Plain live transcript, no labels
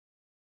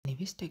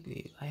anyways, tech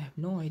view. I have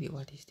no idea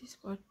what is this,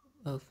 but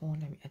a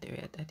phone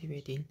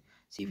activating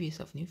series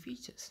of new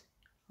features.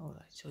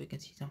 Alright, so you can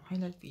see some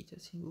highlight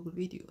features in Google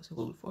Videos or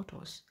Google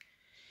Photos.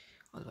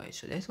 Alright,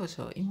 so there's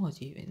also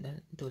emoji in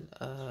the tool,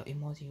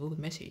 emoji Google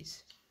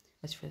Messages.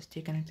 Let's first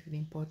stay connected with the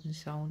important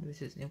sound,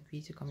 which is new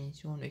feature coming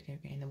soon. We can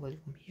enable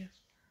it from here.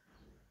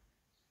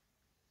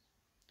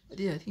 But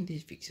yeah, I think this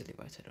is Pixel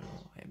device. I don't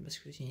know. I'm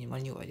just using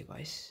one UI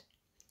device.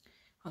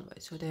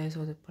 Alright, so there's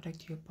also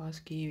protect your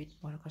passkey with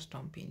more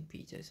custom pin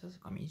features also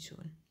coming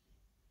soon.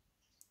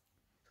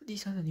 So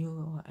these are the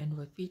new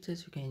Android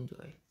features you can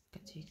enjoy. You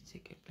can see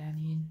secret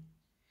planning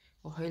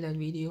or highlight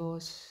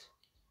videos,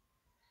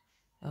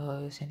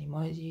 send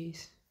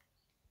emojis,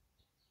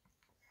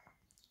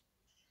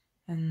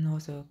 and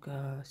also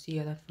see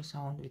a lot for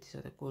sound with these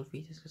other cool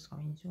features that's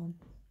coming soon.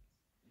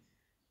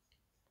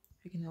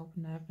 We can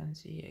open the app and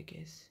see, I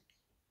guess.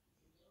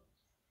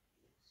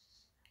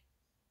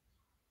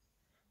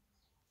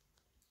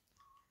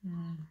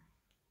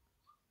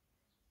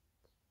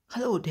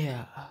 Hello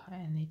there,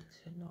 and it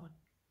said not.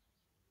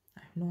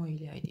 I have no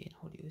idea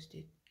how to use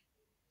it.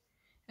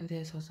 And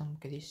there's also some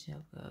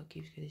conditional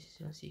keeps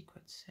conditional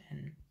secrets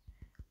and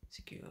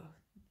secure.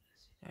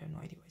 I have no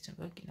idea why it's not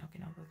working. Okay,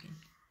 not working.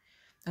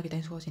 Okay,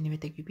 thanks for watching Anime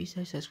Tech View. Please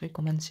subscribe,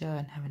 comment, share,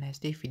 and have a nice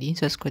day. If you didn't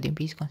subscribe, then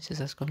please consider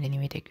subscribing to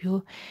Anime Tech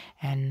View.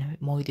 And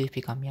more videos will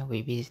be coming out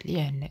very easily.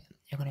 And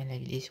you're gonna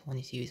like this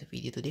only series of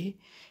video today.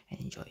 And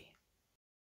enjoy.